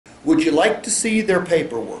Would you like to see their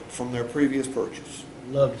paperwork from their previous purchase?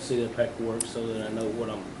 Love to see their paperwork so that I know what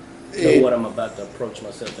I'm about to approach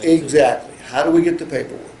myself into. Exactly. How do we get the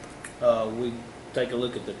paperwork? We take a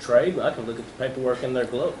look at the trade. I can look at the paperwork in their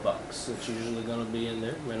glove box. It's usually going to be in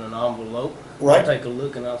there in an envelope. Right. I'll take a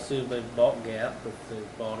look and I'll see if they've bought Gap, if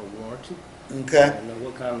they've bought a warranty. Okay. I know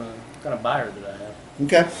what kind of buyer that I have.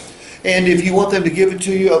 Okay. And if you want them to give it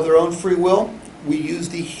to you of their own free will, we use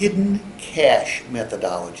the hidden cash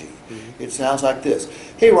methodology. Mm-hmm. It sounds like this.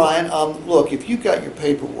 Hey Ryan, look, if you got your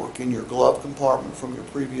paperwork in your glove compartment from your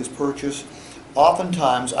previous purchase,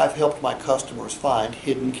 oftentimes I've helped my customers find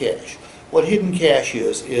hidden cash. What hidden cash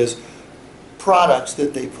is products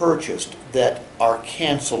that they purchased that are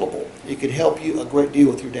cancelable. It could help you a great deal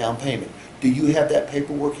with your down payment. Do you have that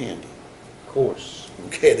paperwork handy? Of course.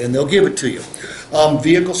 Okay, then they'll give it to you.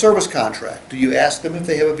 Vehicle service contract. Do you ask them if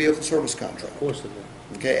they have a vehicle service contract? Of course they do.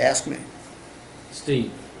 Okay, ask me.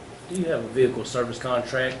 Steve, do you have a vehicle service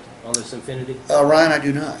contract on this Infiniti? Ryan, I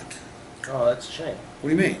do not. Oh, that's a shame. What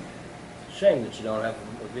do you mean? Shame that you don't have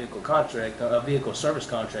a vehicle service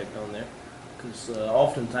contract on there, because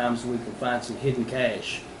oftentimes we can find some hidden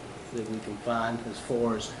cash that we can find as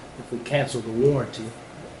far as if we cancel the warranty,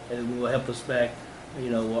 it will help us back,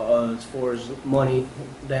 as far as money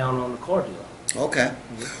down on the car deal. Okay.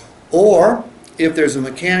 Or if there's a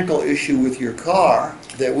mechanical issue with your car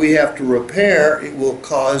that we have to repair, it will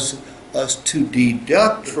cause us to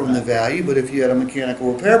deduct from the value, but if you had a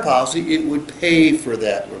mechanical repair policy, it would pay for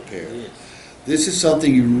that repair. Yes. This is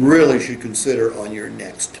something you really should consider on your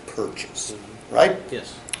next purchase, right?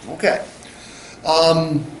 Yes. Okay.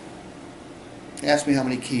 Ask me how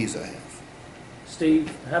many keys I have.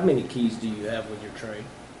 Steve, how many keys do you have with your trade?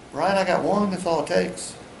 Ryan, I got one. That's all it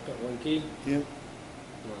takes. Got one key? Yeah.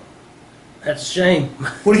 Well, that's a shame.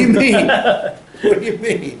 What do you mean? What do you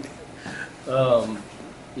mean?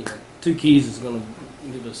 2 keys is going to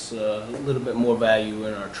give us a little bit more value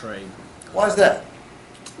in our trade. Why is that?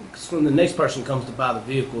 Because when the next person comes to buy the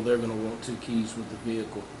vehicle, they're going to want 2 keys with the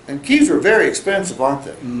vehicle. And keys are very expensive, aren't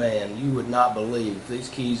they? Man, you would not believe these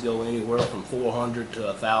keys go anywhere from $400 to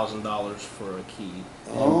 $1,000 for a key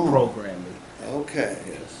and programming. Okay.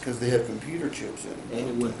 Yes. Because they have computer chips in them. And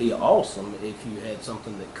it would be awesome if you had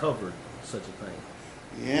something that covered such a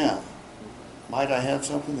thing. Yeah. Might I have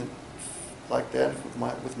something that like that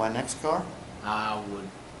with my next car? I would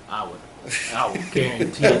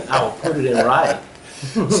guarantee it. I would put it in writing.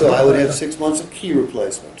 So I would have 6 months of key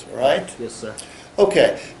replacement, right? Yes, sir.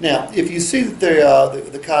 Okay. Now, if you see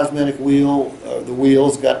that the cosmetic wheel, the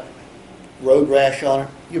wheel's got road rash on it,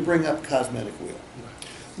 you bring up cosmetic wheel.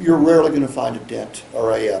 You're rarely going to find a dent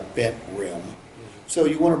or a bent rim. So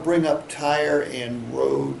you want to bring up tire and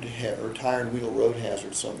tire and wheel road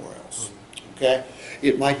hazard somewhere else. Okay?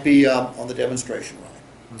 It might be on the demonstration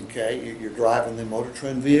ride. Okay? You're driving the Motor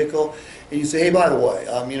Trend vehicle, and you say, hey, by the way,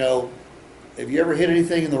 have you ever hit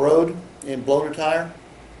anything in the road and blown a tire?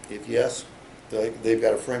 If yes, they've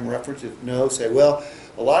got a frame reference. If no, say, well,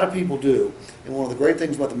 a lot of people do. And one of the great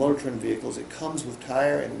things about the Motor Trend vehicles, it comes with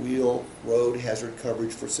tire and wheel road hazard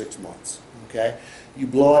coverage for 6 months. Okay? You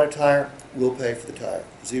blow out a tire, we'll pay for the tire.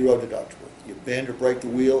 0 deductible. You bend or break the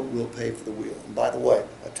wheel, we'll pay for the wheel. And by the way,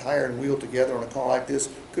 a tire and wheel together on a car like this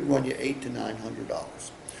could run you $800 to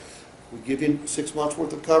 $900. We give you 6 months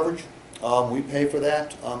worth of coverage. We pay for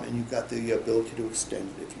that, and you've got the ability to extend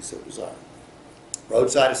it if you so desire.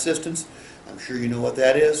 Roadside assistance, I'm sure you know what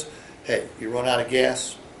that is. Hey, you run out of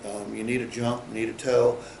gas, you need a jump, need a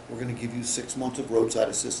tow, we're going to give you 6 months of roadside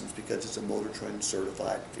assistance because it's a Motor Trend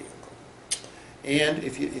certified vehicle. And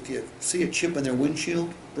if you see a chip in their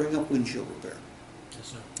windshield, bring up windshield repair.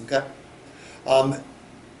 Yes, sir. Okay?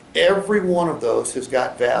 Every one of those has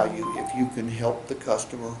got value if you can help the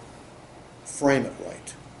customer frame it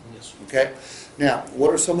right. Yes. Okay. Now,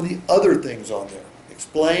 what are some of the other things on there?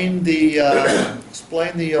 Explain the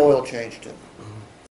oil change to me.